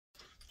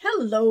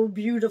Hello,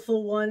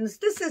 beautiful ones.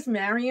 This is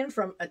Marion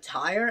from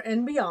Attire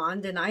and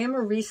Beyond, and I am a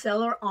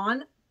reseller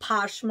on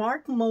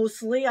Poshmark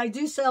mostly. I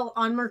do sell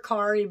on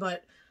Mercari,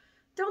 but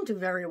don't do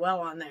very well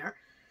on there.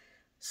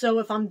 So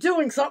if I'm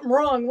doing something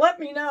wrong, let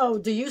me know.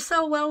 Do you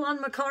sell well on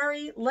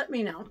Mercari? Let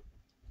me know.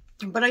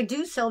 But I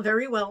do sell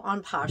very well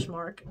on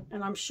Poshmark,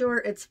 and I'm sure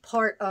it's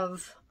part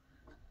of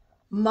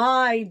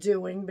my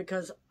doing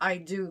because I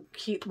do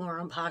keep more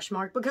on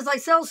Poshmark because I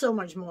sell so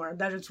much more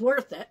that it's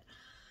worth it.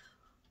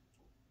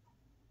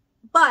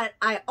 But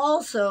I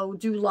also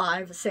do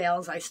live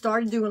sales. I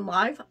started doing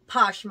live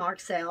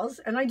Poshmark sales,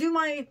 and I do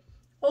my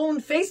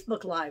own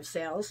Facebook live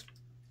sales.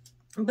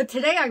 But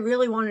today I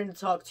really wanted to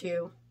talk to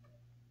you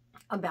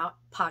about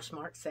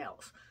Poshmark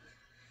sales.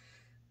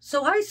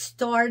 So I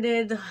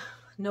started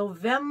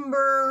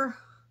November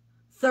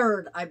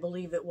 3rd, I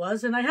believe it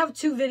was, and I have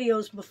 2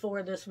 videos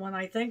before this one,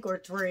 I think, or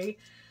 3,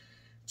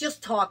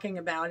 just talking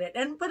about it.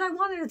 But I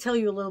wanted to tell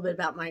you a little bit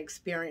about my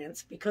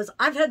experience because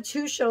I've had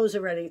 2 shows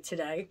already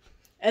today.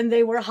 And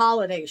they were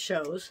holiday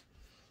shows.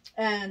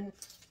 And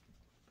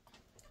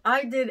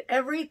I did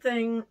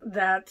everything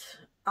that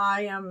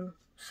I am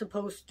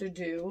supposed to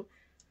do.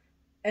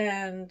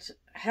 And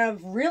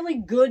have really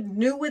good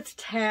new with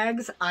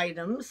tags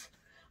items.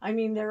 I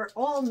mean, they're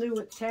all new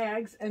with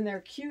tags. And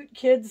they're cute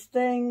kids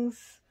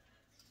things.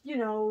 You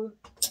know,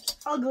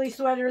 ugly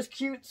sweaters,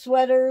 cute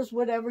sweaters,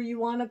 whatever you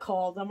want to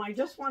call them. I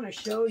just want to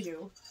show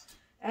you.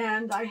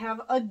 And I have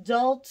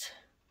adult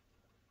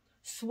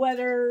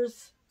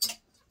sweaters.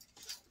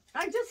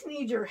 I just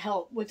need your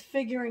help with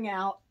figuring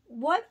out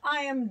what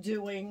I am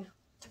doing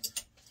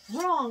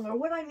wrong or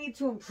what I need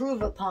to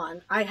improve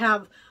upon. I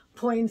have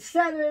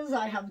poinsettias,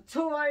 I have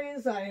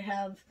toys, I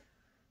have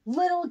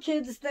little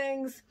kids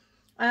things,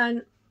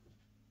 and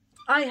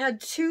I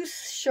had 2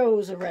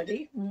 shows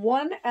already.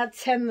 One at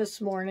 10 this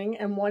morning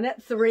and one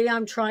at 3.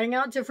 I'm trying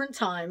out different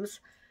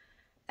times,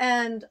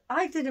 and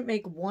I didn't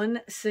make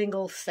one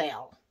single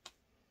sale.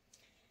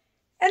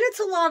 And it's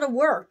a lot of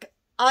work.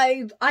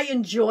 I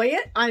enjoy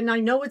it, and I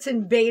know it's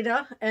in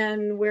beta,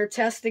 and we're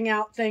testing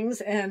out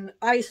things, and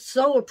I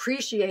so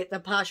appreciate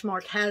that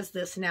Poshmark has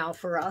this now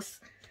for us.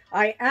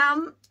 I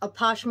am a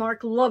Poshmark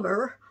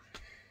lover,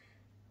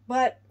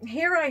 but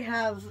here I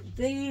have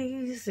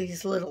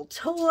these little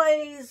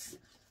toys.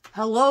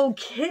 Hello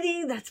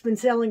Kitty, that's been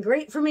selling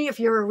great for me. If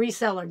you're a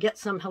reseller, get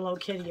some Hello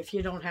Kitty if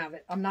you don't have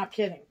it. I'm not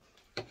kidding.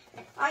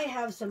 I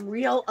have some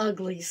real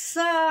ugly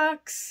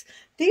socks.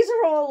 These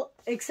are all,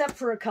 except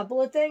for a couple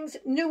of things,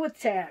 new with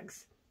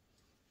tags.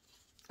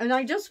 And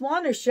I just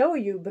want to show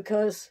you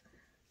because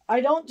I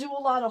don't do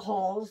a lot of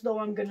hauls, though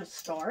I'm going to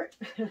start.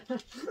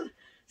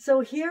 So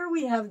here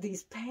we have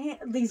these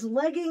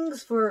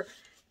leggings for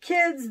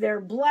kids.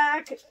 They're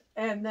black,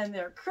 and then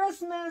they're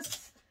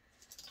Christmas.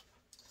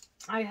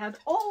 I have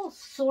all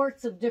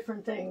sorts of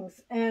different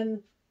things,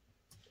 and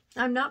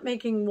I'm not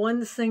making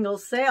one single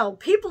sale.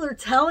 People are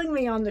telling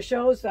me on the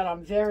shows that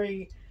I'm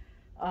very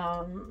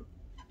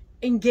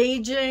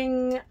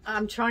engaging.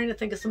 I'm trying to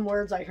think of some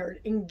words I heard.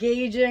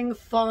 Engaging,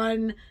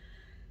 fun.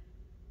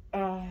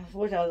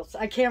 What else?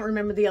 I can't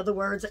remember the other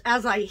words.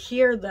 As I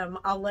hear them,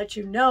 I'll let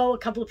you know. A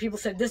couple of people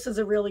said, this is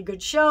a really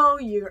good show.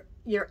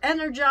 You're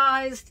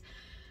energized.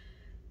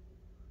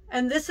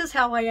 And this is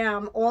how I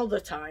am all the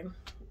time.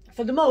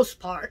 For the most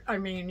part. I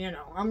mean, you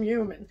know, I'm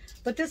human.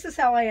 But this is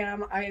how I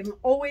am. I am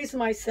always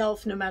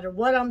myself no matter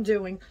what I'm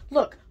doing.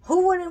 Look,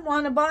 who wouldn't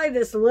want to buy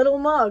this little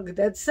mug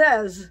that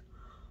says,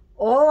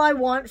 all I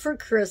want for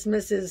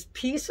Christmas is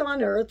peace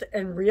on earth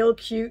and real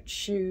cute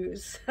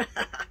shoes.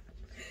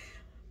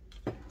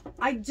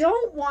 I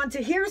don't want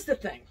to, here's the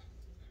thing.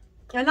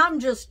 And I'm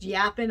just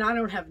yapping. I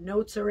don't have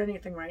notes or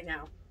anything right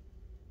now.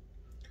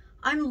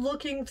 I'm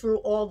looking through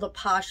all the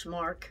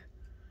Poshmark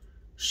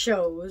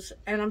shows,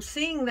 and I'm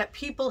seeing that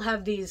people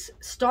have these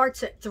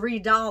starts at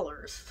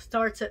 $3,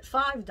 starts at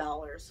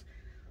 $5.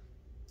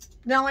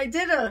 Now I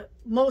did a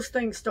most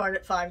things start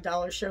at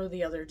 $5 show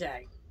the other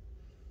day,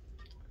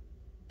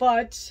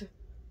 but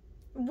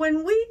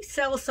when we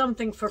sell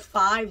something for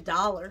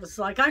 $5,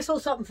 like I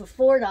sold something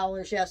for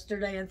 $4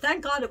 yesterday, and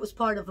thank God it was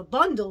part of a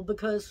bundle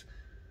because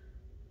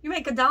you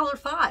make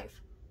 $1.05.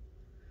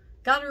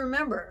 Got to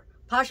remember,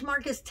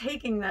 Poshmark is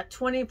taking that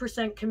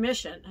 20%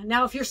 commission.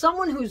 Now if you're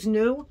someone who's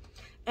new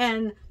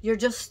and you're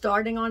just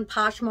starting on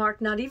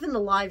Poshmark, not even the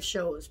live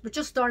shows, but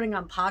just starting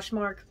on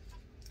Poshmark,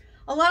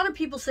 a lot of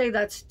people say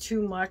that's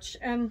too much,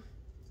 and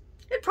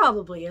it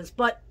probably is,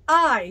 but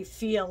I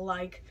feel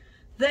like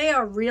they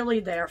are really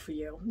there for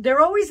you. They're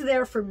always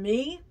there for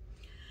me.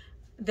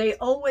 They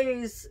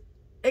always,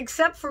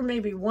 except for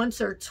maybe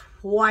once or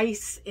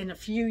twice in a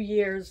few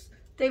years,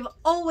 they've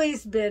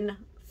always been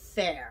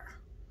fair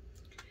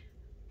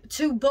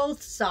to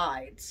both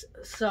sides.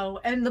 So,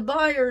 and the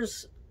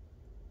buyers,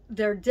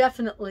 they're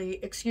definitely,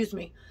 excuse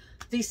me,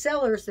 the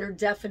sellers, they're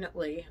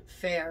definitely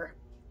fair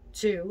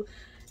too.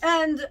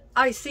 And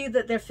I see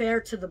that they're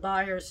fair to the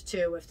buyers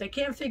too. If they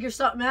can't figure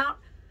something out,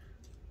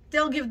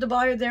 they'll give the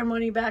buyer their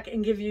money back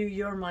and give you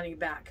your money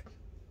back.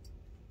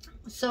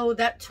 So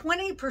that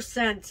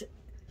 20%,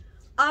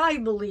 I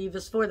believe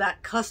is for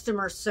that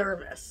customer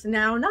service.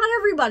 Now, not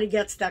everybody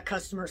gets that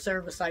customer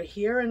service, I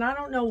hear, and I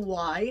don't know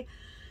why.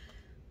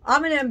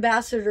 I'm an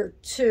ambassador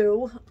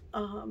too,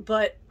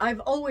 but I've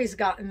always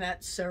gotten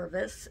that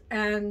service,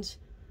 and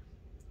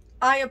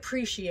I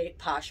appreciate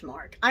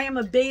Poshmark. I am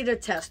a beta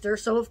tester,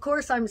 so of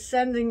course I'm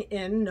sending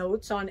in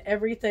notes on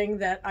everything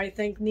that I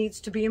think needs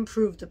to be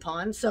improved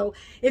upon. So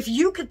if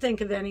you could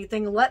think of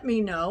anything, let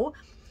me know,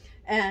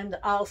 and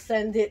I'll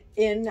send it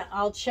in.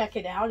 I'll check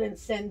it out and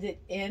send it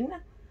in.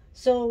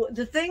 So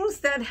the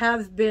things that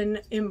have been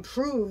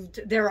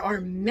improved, there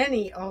are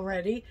many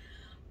already.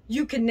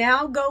 You can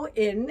now go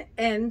in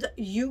and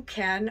you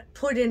can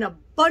put in a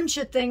bunch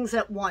of things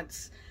at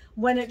once.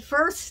 When it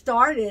first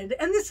started,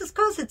 and this is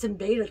because it's in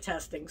beta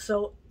testing,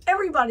 so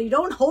everybody,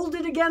 don't hold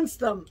it against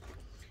them.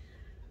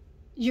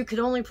 You could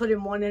only put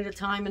in one at a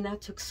time, and that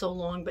took so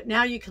long. But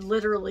now you can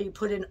literally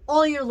put in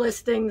all your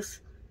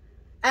listings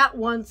at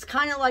once,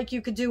 kind of like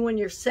you could do when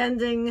you're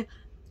sending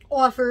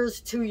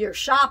offers to your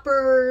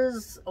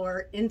shoppers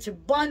or into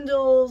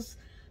bundles.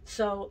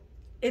 So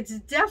it's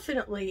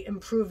definitely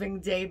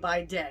improving day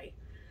by day.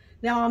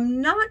 Now,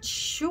 I'm not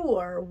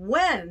sure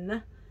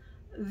when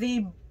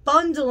the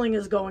bundling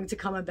is going to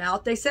come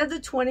about. They said the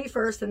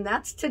 21st, and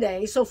that's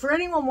today. So for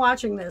anyone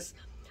watching this,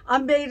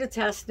 I'm beta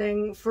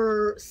testing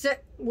for,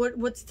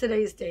 what's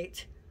today's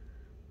date?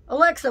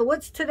 Alexa,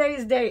 what's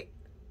today's date?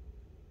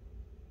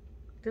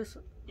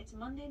 It's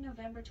Monday,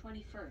 November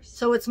 21st.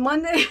 So it's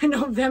Monday,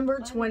 November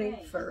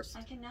 21st.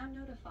 I can now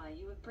notify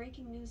you of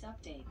breaking news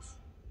updates.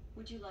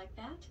 Would you like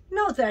that?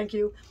 No, thank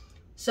you.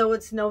 So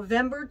it's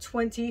November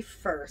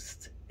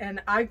 21st,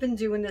 and I've been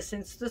doing this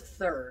since the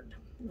 3rd,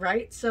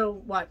 right?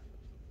 So what?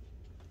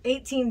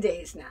 18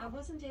 days now. I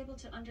wasn't able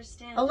to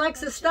understand.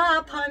 Alexa,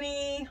 stop,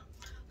 honey.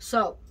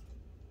 So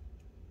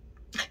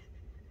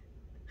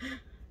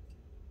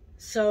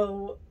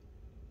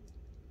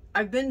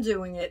I've been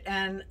doing it,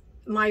 and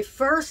my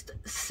first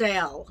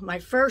sale, my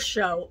first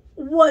show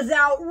was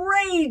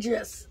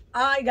outrageous.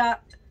 I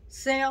got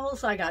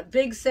sales, I got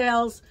big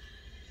sales.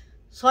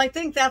 So I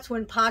think that's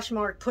when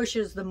Poshmark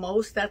pushes the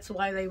most. That's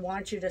why they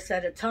want you to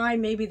set a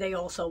time. Maybe they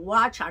also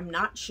watch, I'm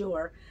not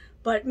sure.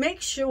 But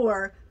make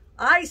sure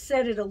I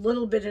set it a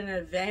little bit in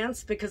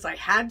advance because I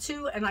had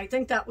to, and I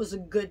think that was a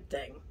good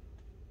thing.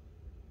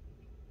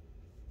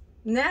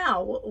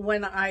 Now,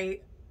 when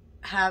I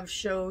have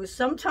shows,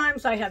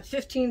 sometimes I have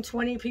 15,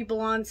 20 people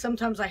on,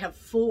 sometimes I have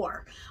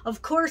 4.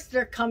 Of course,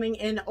 they're coming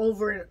in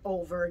over and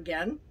over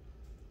again,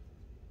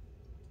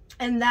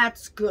 and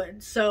that's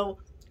good. So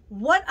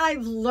what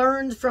I've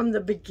learned from the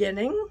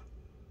beginning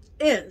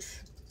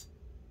is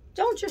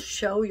don't just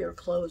show your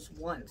clothes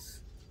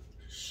once.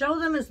 Show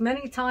them as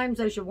many times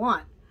as you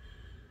want,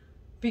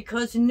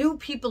 because new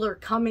people are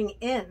coming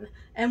in.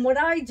 And what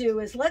I do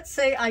is, let's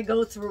say I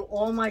go through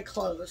all my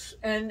clothes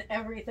and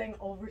everything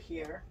over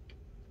here.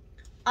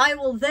 I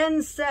will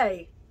then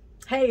say,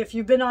 hey, if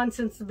you've been on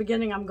since the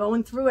beginning, I'm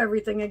going through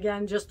everything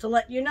again just to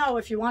let you know.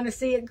 If you want to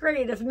see it,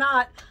 great. If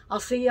not, I'll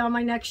see you on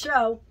my next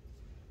show.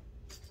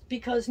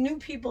 Because new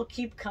people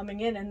keep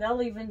coming in, and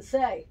they'll even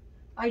say,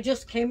 I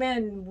just came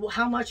in,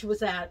 how much was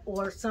that?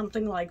 Or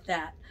something like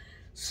that.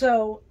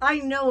 So I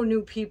know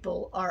new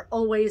people are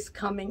always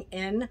coming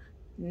in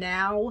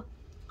now.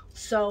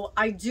 So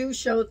I do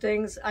show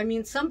things. I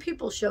mean, some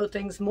people show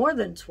things more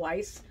than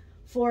twice.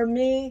 For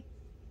me,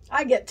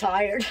 I get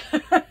tired.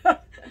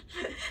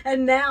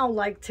 And now,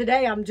 like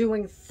today, I'm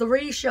doing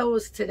 3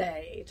 shows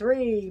today.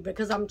 3,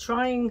 because I'm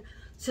trying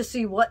to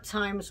see what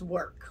times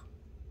work.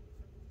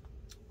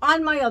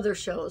 On my other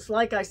shows,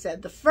 like I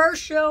said, the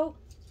first show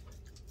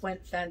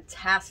went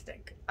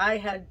fantastic. I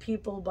had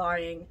people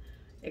buying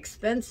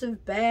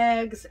expensive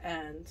bags,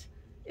 and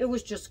it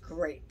was just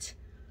great.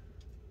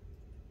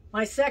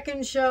 My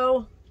second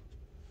show,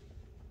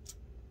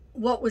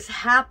 what was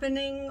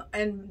happening,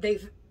 and they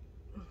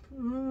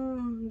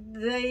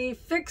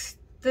fixed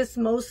this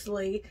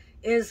mostly,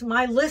 is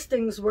my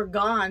listings were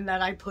gone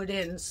that I put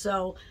in,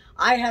 so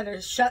I had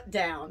to shut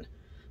down.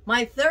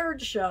 My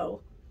third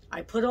show,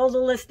 I put all the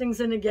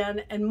listings in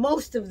again, and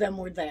most of them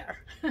were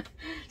there.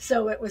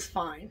 So it was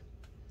fine.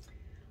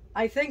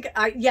 I think,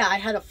 I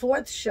had a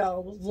 4th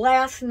show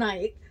last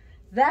night.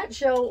 That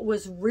show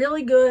was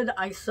really good.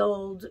 I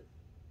sold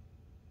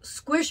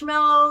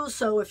Squishmallows,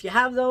 so if you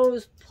have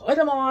those, put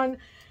them on.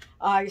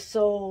 I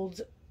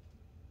sold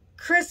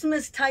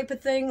Christmas type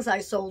of things.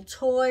 I sold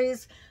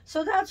toys.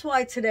 So that's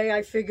why today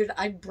I figured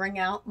I'd bring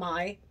out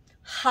my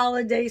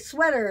holiday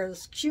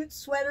sweaters. Cute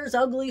sweaters,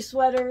 ugly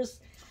sweaters.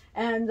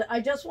 And I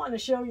just want to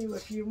show you a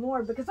few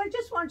more because I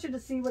just want you to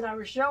see what I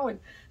was showing.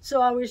 So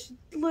I was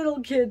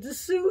little kids, a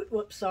suit,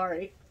 whoops,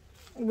 sorry,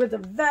 with a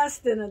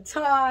vest and a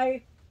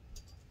tie.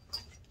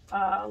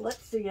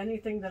 Let's see,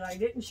 anything that I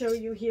didn't show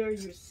you here.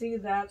 You see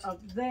that up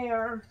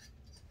there.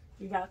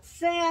 You got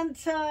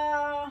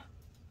Santa.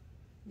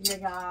 You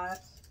got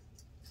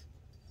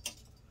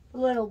a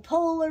little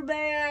polar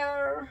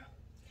bear.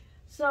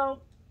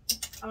 So,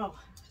 oh,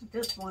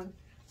 this one.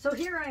 So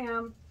here I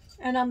am,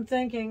 and I'm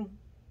thinking,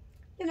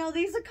 you know,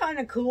 these are kind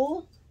of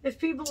cool if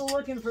people are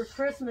looking for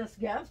Christmas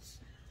gifts.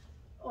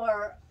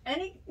 or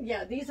any,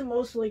 yeah, these are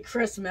mostly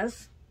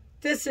Christmas.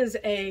 This is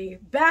a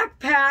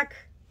backpack,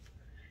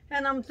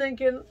 and I'm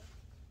thinking,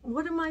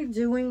 what am I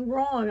doing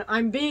wrong?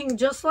 I'm being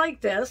just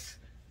like this,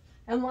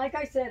 and like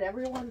I said,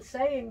 everyone's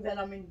saying that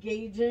I'm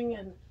engaging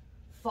and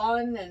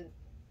fun and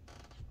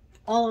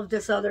all of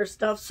this other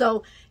stuff.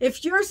 So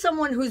if you're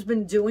someone who's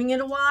been doing it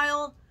a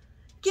while,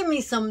 give me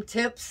some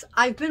tips.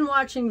 I've been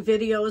watching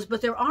videos,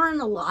 but there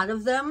aren't a lot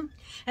of them.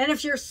 And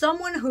if you're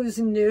someone who's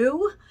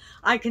new,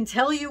 I can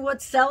tell you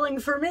what's selling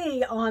for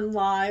me on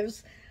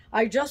lives.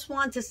 I just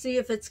want to see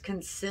if it's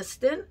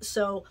consistent.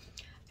 So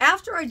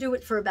after I do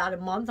it for about a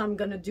month, I'm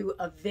going to do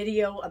a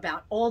video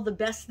about all the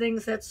best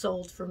things that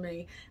sold for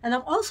me. And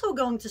I'm also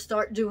going to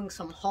start doing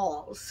some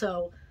hauls.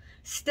 So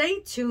stay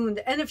tuned.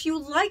 And if you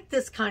like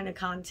this kind of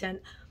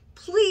content,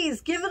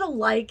 please give it a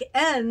like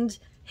and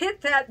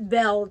hit that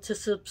bell to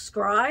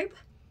subscribe.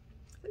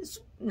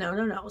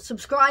 No.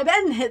 Subscribe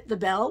and hit the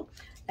bell,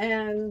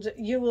 and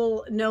you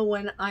will know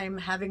when I'm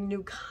having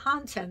new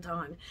content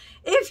on.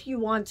 If you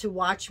want to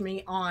watch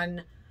me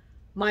on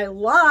my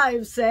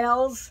live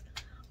sales,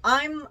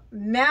 I'm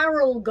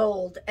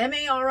Marigold,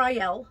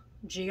 M-A-R-I-L-G-O-L-D.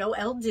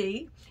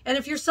 And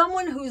if you're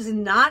someone who's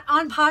not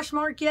on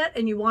Poshmark yet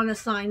and you want to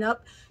sign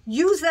up,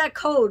 use that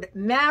code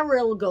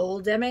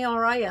Marigold,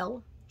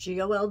 M-A-R-I-L-G-O-L-D,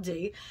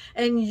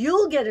 and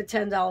you'll get a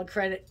 $10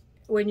 credit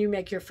when you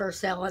make your first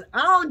sale, and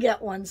I'll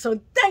get one.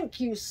 So thank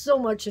you so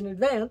much in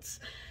advance.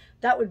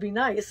 That would be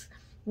nice.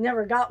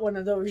 Never got one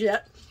of those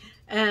yet.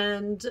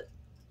 And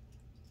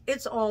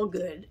it's all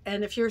good.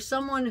 And if you're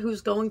someone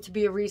who's going to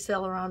be a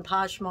reseller on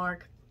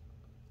Poshmark,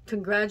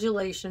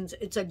 congratulations.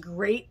 It's a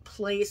great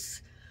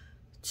place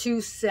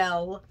to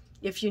sell.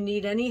 If you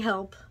need any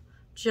help,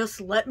 just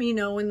let me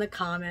know in the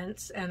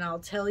comments and I'll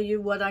tell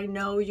you what I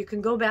know. You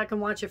can go back and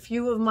watch a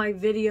few of my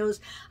videos.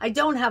 I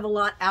don't have a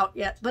lot out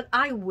yet, but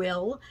I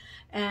will.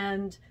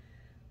 And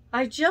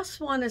I just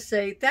want to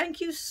say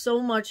thank you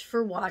so much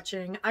for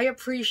watching. I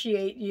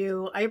appreciate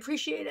you. I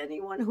appreciate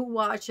anyone who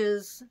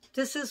watches.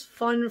 This is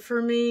fun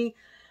for me.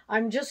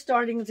 I'm just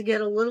starting to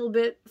get a little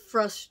bit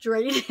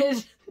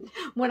frustrated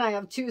when I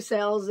have 2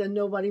 sales and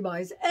nobody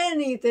buys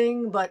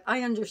anything, but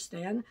I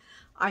understand.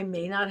 I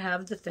may not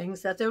have the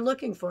things that they're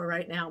looking for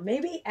right now.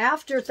 Maybe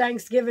after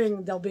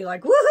Thanksgiving, they'll be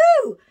like,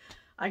 woohoo!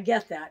 I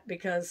get that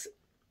because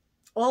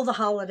all the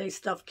holiday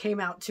stuff came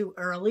out too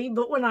early.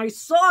 But when I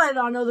saw it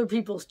on other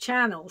people's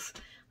channels,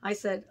 I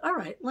said, all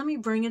right, let me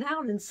bring it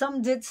out. And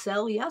some did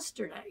sell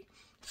yesterday.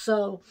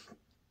 So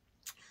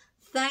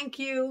thank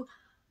you.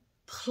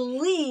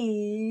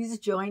 Please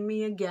join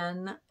me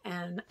again,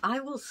 and I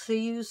will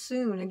see you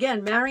soon.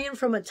 Again, Marion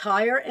from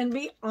Attire and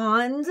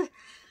Beyond,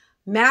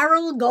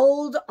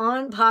 Marigold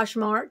on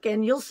Poshmark,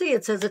 and you'll see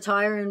it says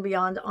Attire and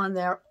Beyond on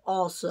there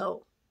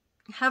also.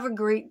 Have a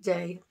great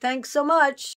day. Thanks so much.